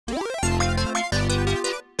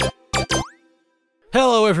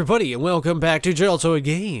Hello everybody and welcome back to Jaltoid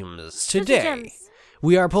Games. Today,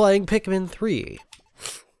 we are playing Pikmin 3.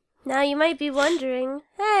 Now you might be wondering,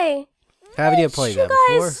 hey, Haven't you played that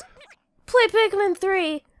before? Play Pikmin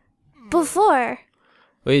 3 before.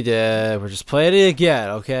 We did. We're just playing it again,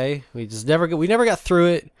 okay? We never got through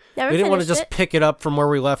it. We didn't want to just pick it up from where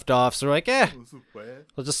we left off, so we're like,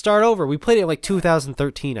 we'll just start over. We played it in like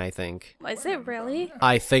 2013, I think. Was it really?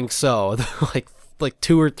 I think so. like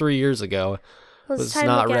 2 or 3 years ago. Was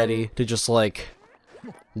not ready to just like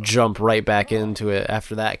jump right back into it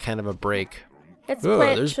after that kind of a break.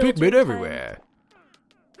 There's Pikmin everywhere.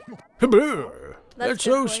 That's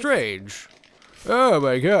so strange. Oh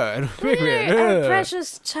my god, Pikmin!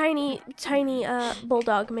 Precious tiny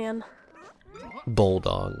bulldog man.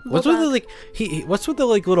 Bulldog. What's with the like? What's with the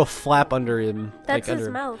like little flap under him? That's like, his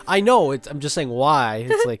mouth. I know. I'm just saying why.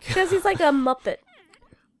 It's like because he's like a Muppet.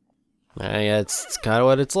 Yeah, it's kind of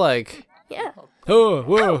what it's like. Yeah. Oh,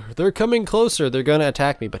 whoa! They're coming closer. They're gonna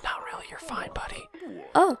attack me, but not really. You're fine, buddy.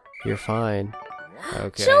 Oh. You're fine.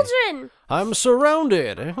 Okay. Children! I'm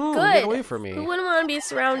surrounded. Good. Get away from me. Who wouldn't want to be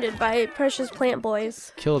surrounded by precious plant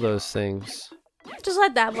boys? Kill those things. Just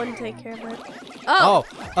let that one take care of it. Oh.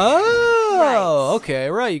 Oh. Right. Okay.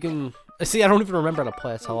 Right. You can see. I don't even remember how to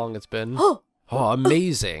play. That's how long it's been. Oh,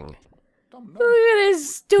 amazing. Look at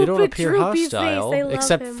his stupid, they don't appear droopy hostile, face.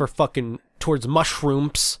 except for fucking towards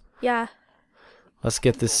mushrooms. Yeah. Let's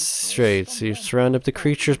get this straight. So you surround up the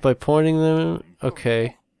creatures by pointing them.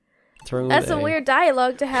 Okay. That's a weird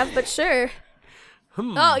dialogue to have, but sure.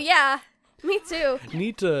 Oh, yeah. Me too.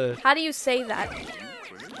 Need to... How do you say that?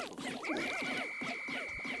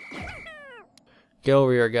 Get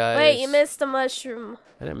over here, guys. Wait, you missed a mushroom.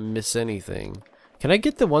 I didn't miss anything. Can I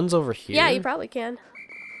get the ones over here? Yeah, you probably can.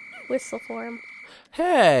 Whistle for him.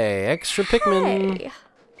 Hey, extra Pikmin. Hey.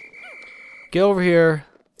 Get over here.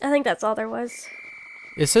 I think that's all there was.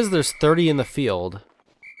 It says there's 30 in the field.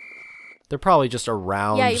 They're probably just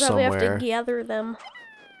around somewhere. Yeah, you probably have to gather them.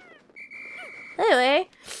 Anyway,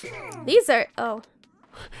 these are... Oh.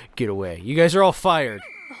 Get away. You guys are all fired.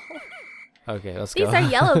 Okay, let's go. These are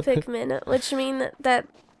yellow Pikmin, which mean that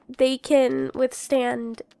they can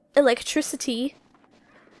withstand electricity.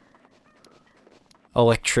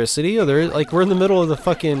 Electricity? Oh, they're like we're in the middle of the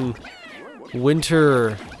fucking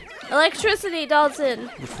winter. Electricity, Dalton.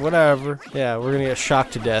 Whatever. Yeah, we're gonna get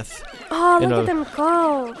shocked to death. Oh, look at them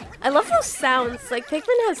go. I love those sounds. Like,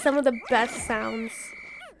 Pikmin has some of the best sounds.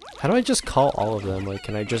 How do I just call all of them? Like,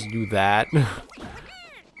 can I just do that?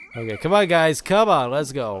 Okay, come on, guys. Come on,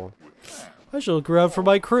 let's go. I should look around for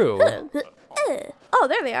my crew. Oh,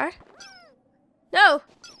 there they are. No.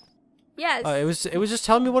 Yes. It was just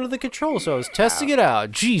telling me one of the controls, so I was testing it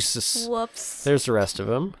out. Jesus. Whoops. There's the rest of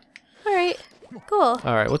them. All right. Cool.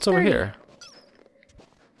 All right, what's over here?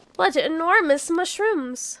 What enormous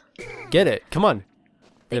mushrooms. Get it. Come on.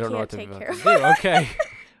 They don't know what can't to take care of do. Okay.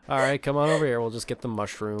 All right, come on over here. We'll just get the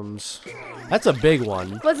mushrooms. That's a big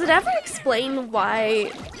one. Was it ever explained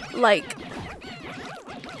why, like,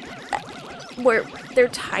 they're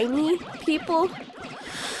tiny people?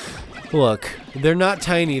 Look, they're not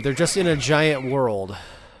tiny. They're just in a giant world.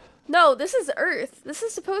 No, this is Earth. This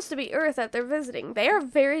is supposed to be Earth that they're visiting. They are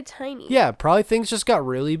very tiny. Yeah, probably things just got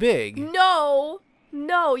really big. No,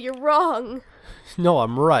 you're wrong. No,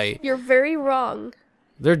 I'm right. You're very wrong.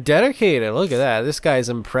 They're dedicated. Look at that. This guy's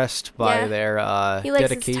impressed by their he likes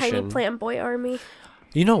dedication. his tiny plant boy army.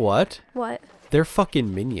 You know what? What? They're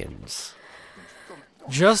fucking minions.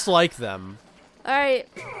 Just like them. All right.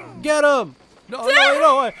 Get them! No,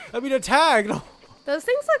 I mean attack! No. Those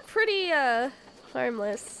things look pretty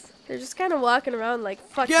harmless. They're just kind of walking around like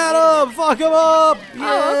fucking. Get them! Fuck them up!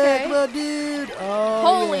 Yeah, Oh, okay. come on, dude! Oh,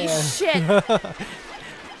 Holy yeah. shit!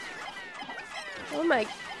 Oh my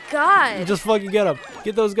god! Just fucking get them.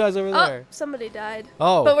 Get those guys over there. Oh, somebody died.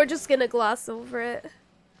 Oh. But we're just gonna gloss over it.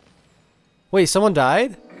 Wait, someone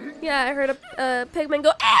died? Yeah, I heard a pigman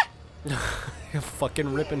go, ah! You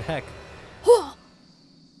fucking ripping heck.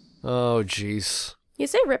 Oh, jeez. You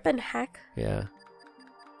say rippin' heck? Yeah.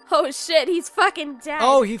 Oh shit, he's fucking dead.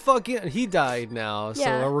 Oh, he died now.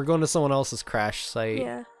 Yeah. So we're going to someone else's crash site.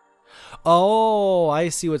 Yeah. Oh, I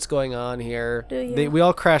see what's going on here. Do you? We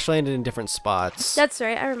all crash landed in different spots. That's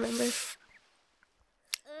right, I remember.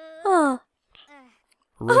 Oh.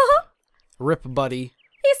 Rip, rip, buddy.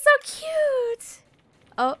 He's so cute.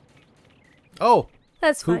 Oh. Oh.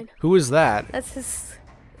 That's fine. Who is that? That's his.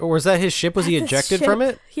 Or was that his ship? Was he ejected from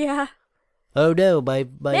it? Yeah. Oh no, my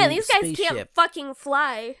Man, these guys spaceship. can't fucking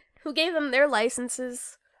fly. Who gave them their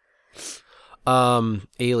licenses?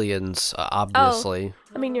 Aliens, obviously.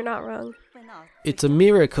 Oh, I mean, you're not wrong. It's a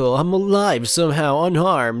miracle I'm alive somehow,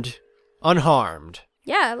 unharmed. Unharmed.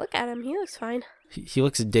 Yeah, look at him. He looks fine. He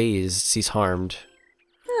looks dazed. He's harmed.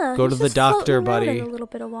 Yeah, Go to the doctor, buddy. In a little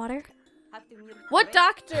bit of water. What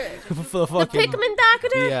doctor? The Pikmin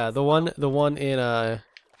doctor? Yeah, the one in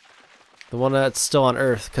the one that's still on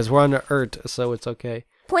Earth, because we're on Earth, so it's okay.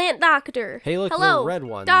 Plant doctor. Hey, look, hello, the red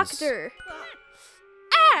ones. Doctor.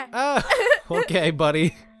 Ah! Okay,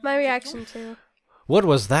 buddy. My reaction too. What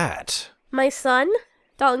was that? My son?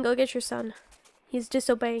 Dalton, go get your son. He's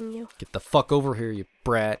disobeying you. Get the fuck over here, you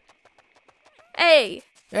brat. Hey!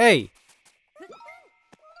 Hey!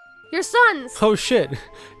 Your sons! Oh shit.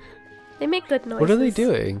 They make good noises. What are they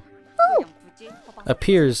doing? Oh!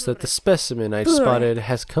 Appears that the specimen I spotted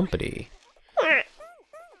has company.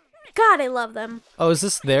 God, I love them. Oh, is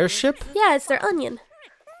this their ship? Yeah, it's their onion.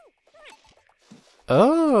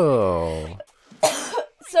 Oh.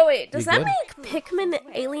 So wait, does You that good? make Pikmin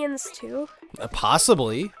aliens too?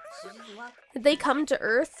 Possibly. Did they come to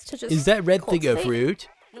Earth to just Is that red thing a cultivate? fruit?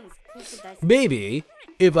 Maybe.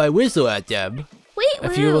 If I whistle at them. Wait,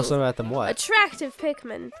 If you whistle at them, what? Attractive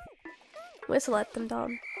Pikmin. Whistle at them,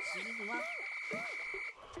 Dom.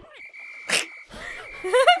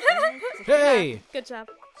 Hey! Good job.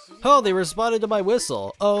 Oh, they responded to my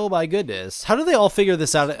whistle. Oh my goodness. How do they all figure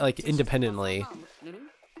this out, like, independently?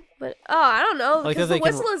 But, oh, I don't know, Like, because if the they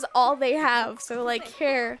can- whistle is all they have, so, like,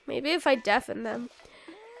 here, maybe if I deafen them.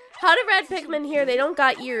 How do red Pikmin hear? They don't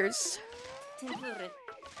got ears.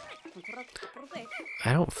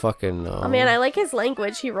 I don't fucking know. Oh man, I like his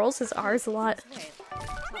language. He rolls his R's a lot.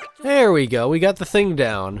 There we go. We got the thing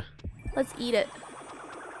down. Let's eat it.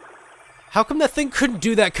 How come that thing couldn't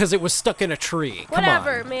do that because it was stuck in a tree? Come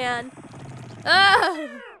Whatever, on. man. Ugh.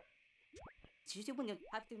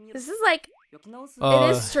 This is like, it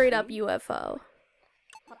is straight up UFO.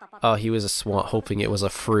 Oh, he was a swamp hoping it was a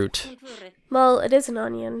fruit. Well, it is an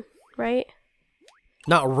onion, right?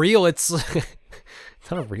 Not real, it's... it's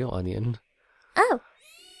not a real onion. Oh.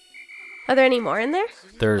 Are there any more in there?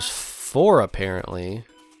 There's 4, apparently.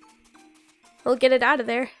 We'll get it out of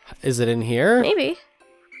there. Is it in here? Maybe.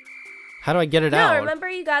 How do I get it No, out? remember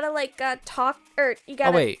you gotta like talk, or you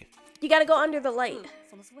gotta. Oh, wait. You gotta go under the light.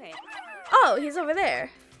 Oh, he's over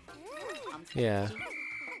there. Yeah.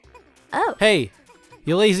 Oh. Hey,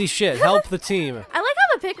 you lazy shit, help the team. I like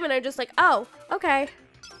how the Pikmin are just like, oh, okay.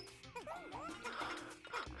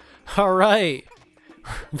 Alright.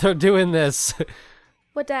 They're doing this.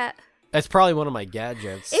 What that? That's probably one of my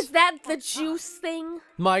gadgets. Is that the juice thing?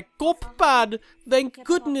 My cop pad! Thank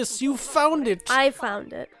goodness you found it! I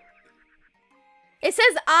found it. It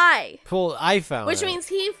says I. Well, I found it. Which means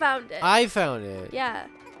he found it. I found it. Yeah.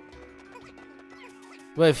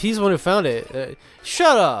 Well, if he's the one who found it,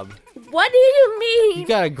 shut up! What do you mean? You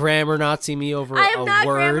got a grammar Nazi me over I am a not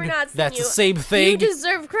grammar word. Nazi That's you. the same thing. You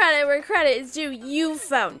deserve credit where credit is due. You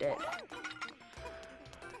found it.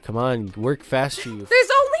 Come on, work faster, you. There's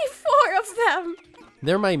only 4 of them.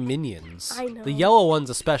 They're my minions. I know. The yellow ones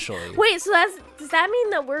especially. Wait, so does that mean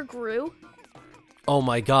that we're Gru? Oh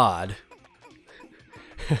my god.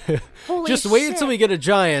 Holy Just wait shit. until we get a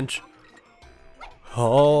giant.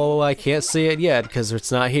 Oh, I can't see it yet because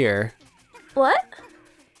it's not here. What?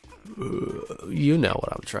 You know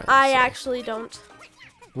what I'm trying to I say. actually don't.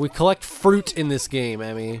 We collect fruit in this game,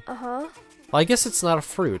 Emmy. Uh-huh. Well, I guess it's not a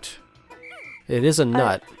fruit. It is a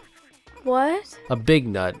nut. What? A big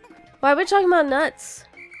nut. Why are we talking about nuts?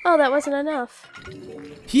 Oh, that wasn't enough.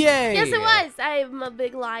 Yay! Yes, it was. I'm a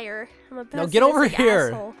big liar. I'm a Now get over pessimistic here.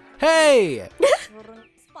 asshole. Hey!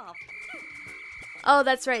 Oh,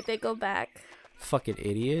 that's right. They go back. Fucking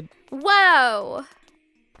idiot. Whoa.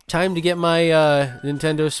 Time to get my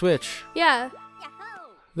Nintendo Switch. Yeah.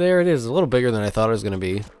 There it is. A little bigger than I thought it was going to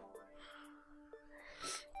be. It's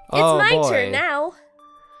Oh, my boy. turn now.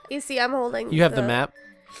 You see, I'm holding. You have the map.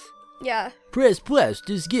 Yeah. Press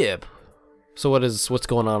to skip. So what's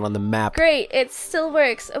going on the map? Great. It still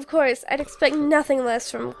works. Of course. I'd expect nothing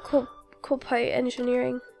less from Copai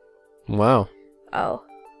Engineering. Wow. Oh.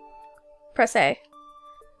 Press A.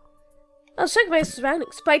 I'll check my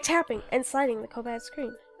surroundings by tapping and sliding the Copai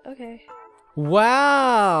screen. Okay.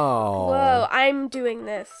 Wow. Whoa, I'm doing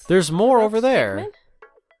this. There's more That's over there.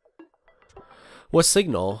 Pikmin? What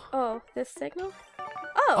signal? Oh, this signal?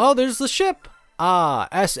 Oh. Oh, there's the ship. Ah,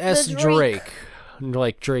 SS The Drake. Drake.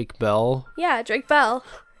 Like Drake Bell. Yeah, Drake Bell.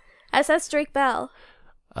 SS Drake Bell.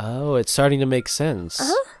 Oh, it's starting to make sense.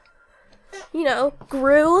 Uh-huh. You know,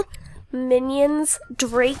 Gru, Minions,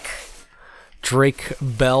 Drake. Drake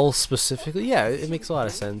Bell specifically? Yeah, it makes a lot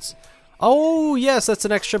of sense. Oh, yes, that's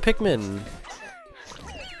an extra Pikmin.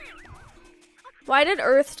 Why did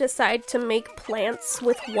Earth decide to make plants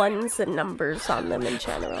with ones and numbers on them in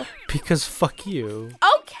general? Because fuck you.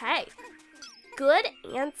 Okay. good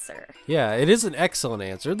answer. Yeah, it is an excellent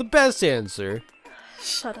answer. The best answer.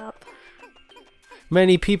 Shut up.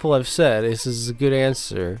 Many people have said this is a good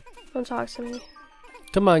answer. Don't talk to me.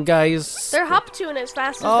 Come on, guys. They're hop toing as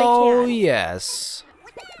fast as they Oh, can. yes.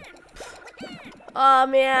 Oh,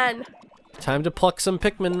 man. Time to pluck some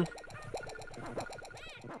Pikmin.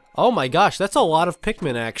 Oh my gosh, that's a lot of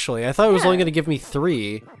Pikmin, actually. I thought it was only going to give me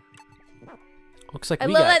 3. Looks like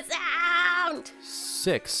we got that sound!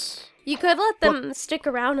 6. You could let them stick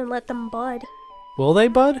around and let them bud. Will they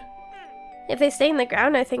bud? If they stay in the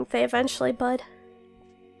ground, I think they eventually bud.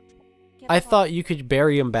 I thought you could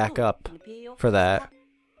bury them back up for that.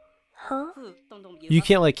 Huh? You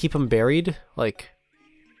can't, like, keep them buried? Like...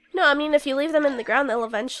 No, I mean, if you leave them in the ground, they'll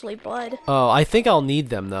eventually bud. Oh, I think I'll need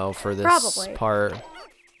them, though, for this part.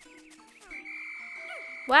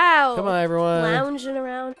 Wow. Come on, everyone. Lounging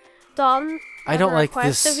around. Dalton, I don't like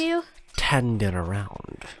this. this Of you? tending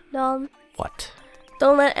around. Dalton, What?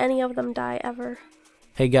 don't let any of them die ever.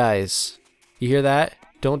 Hey, guys. You hear that?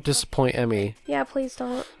 Don't disappoint Emmy. Yeah, please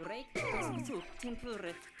don't.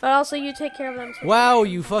 But also, you take care of them too. Wow,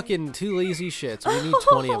 you fucking 2 lazy shits. We need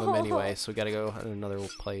 20 of them anyway, so we gotta go in another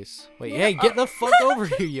place. Wait, hey, get the fuck over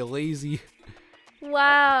here, you lazy.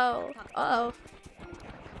 Wow. Uh-oh.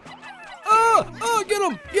 Oh, get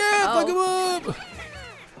him! Yeah, fuck him up! They're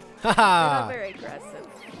not Haha! very aggressive.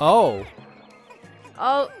 Oh.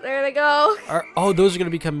 Oh, there they go. Oh, those are gonna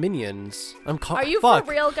become minions. Are you fuck.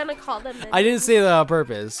 for real gonna call them minions? I didn't say that on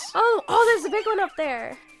purpose. Oh, there's a big one up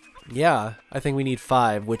there. Yeah, I think we need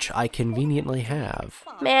 5, which I conveniently have.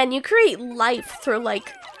 Man, you create life through,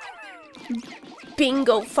 like,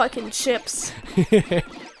 bingo fucking chips.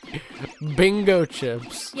 Bingo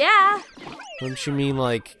chips. Yeah. Don't you mean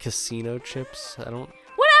like casino chips? I don't...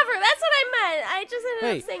 Whatever, that's what I meant. I just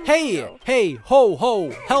ended up saying bingo. Hey, ho,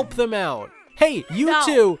 ho, help them out. Hey, you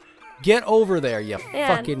two, get over there, you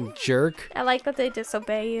fucking jerk. I like that they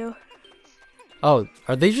disobey you. Oh,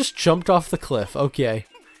 are they just jumped off the cliff? Okay.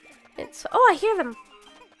 Oh, I hear them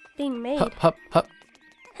being made. Hup, hup, hup.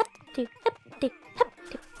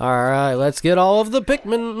 Alright, let's get all of the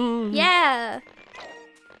Pikmin. Yeah.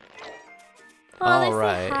 Oh, they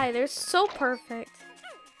Alright. say hi. They're so perfect.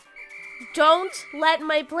 Don't let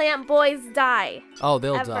my plant boys die. Oh,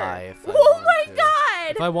 they'll ever. die. Oh my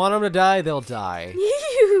god! If I want them to die, they'll die.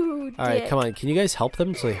 You Alright, dick. come on. Can you guys help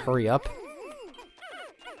them so they hurry up?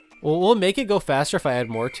 Well, will it make it go faster if I add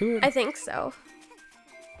more to it? I think so.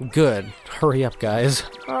 Good. Hurry up, guys.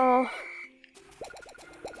 Oh.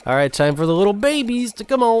 Alright, time for the little babies to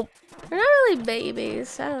come on. They're not really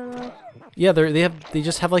babies. I don't know. Yeah, they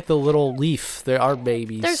just have like the little leaf. They are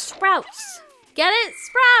babies. They're sprouts. Get it?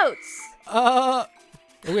 Sprouts!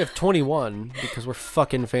 We have 21 because we're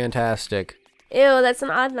fucking fantastic. Ew, that's an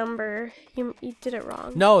odd number. You did it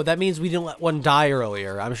wrong. No, that means we didn't let one die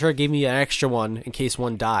earlier. I'm sure it gave me an extra one in case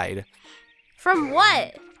one died. From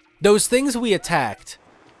what? Those things we attacked.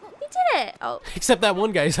 We did it. Oh. Except that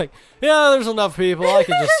one guy's like, yeah, there's enough people. I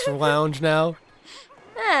can just lounge now.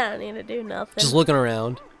 I don't need to do nothing. Just looking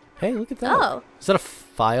around. Hey, look at that. Oh. Is that a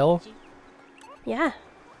file? Yeah.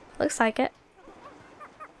 Looks like it.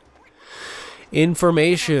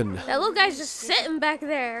 Information. That little guy's just sitting back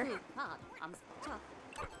there.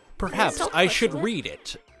 Perhaps So I should read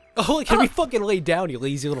it. Oh, can we fucking lay down, you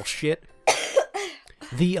lazy little shit?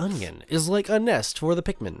 The onion is like a nest for the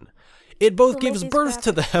Pikmin. It both gives birth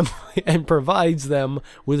to them and provides them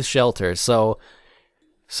with shelter. So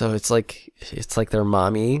it's like their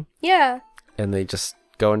mommy. Yeah. And they just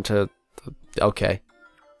go into. Okay.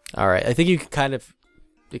 All right. I think you can kind of.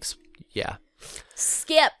 Yeah.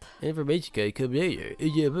 Skip. Information guy come here.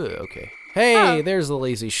 Yeah. Okay. Hey, there's the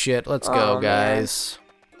lazy shit. Let's go, guys.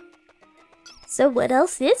 So what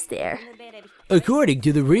else is there? According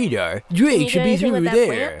to the radar, Drake should be through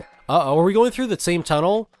there. Uh-oh, are we going through the same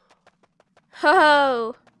tunnel?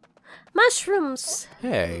 Oh, mushrooms.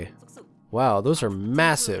 Hey. Wow, those are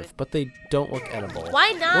massive, but they don't look edible.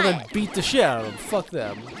 Why not? Well, then beat the shit out of them. Fuck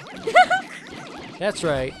them. That's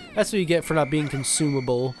right. That's what you get for not being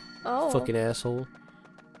consumable. Oh. Fucking asshole.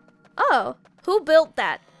 Oh, who built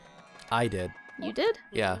that? I did. You did?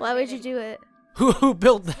 Yeah. Why would you do it? Who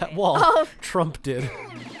built that wall? Oh. Trump did.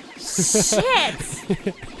 Shit!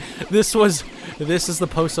 This is the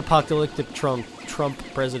post-apocalyptic Trump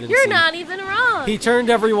presidency. You're not even wrong. He turned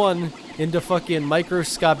everyone into fucking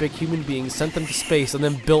microscopic human beings, sent them to space, and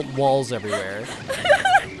then built walls everywhere.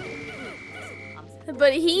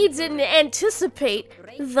 But he didn't anticipate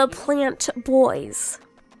the plant boys.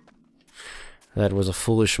 That was a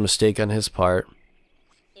foolish mistake on his part.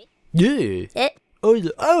 Yeah.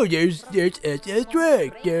 there's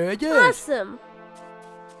right there. Awesome.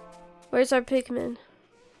 Where's our Pikmin?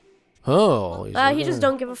 Oh. He just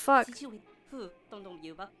don't give a fuck.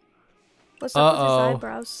 What's up with his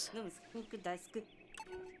eyebrows?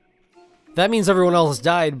 That means everyone else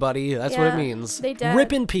died, buddy. That's what it means. They dead.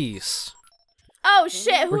 Rip in peace. Oh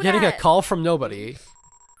shit, We're getting a call from nobody.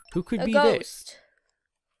 Who could be ghost.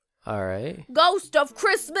 Alright. Ghost of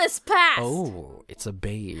Christmas Past! Oh, it's a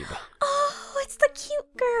babe. Oh, it's the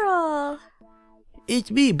cute girl.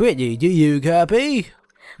 It's me, Brittany. Do you copy?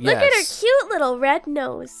 Look at her cute little red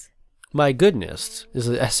nose. My goodness. Is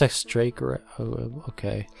it SX Drake or... Oh,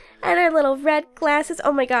 okay. And her little red glasses.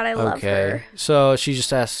 Oh my god, I love her. So she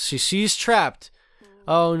just asks... She's trapped.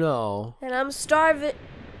 Oh no. And I'm starving.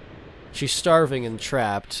 She's starving and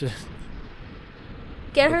trapped.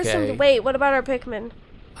 Get her some... Wait, what about our Pikmin?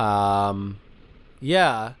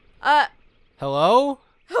 Yeah. Hello?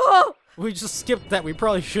 Oh! We just skipped that. We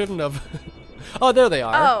probably shouldn't have. Oh, there they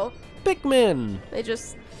are. Oh. Pikmin. They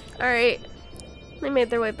just... Alright. They made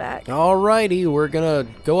their way back. Alrighty, we're gonna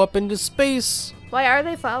go up into space. Why are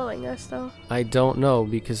they following us, though? I don't know,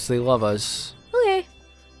 because they love us. Okay.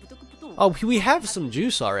 Oh, we have some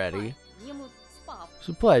juice already.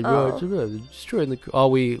 Supply. Destroying the... Oh,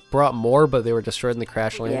 we brought more, but they were destroyed in the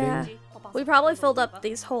crash landing? Yeah. We probably filled up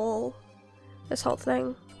this whole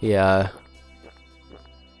thing. Yeah.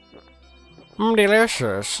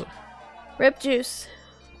 Delicious. Rip juice.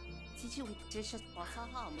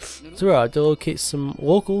 So we're out to locate some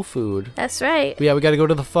local food. That's right. But yeah, we gotta go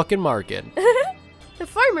to the fucking market. The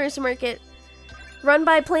farmer's market. Run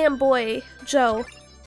by Plant Boy Joe.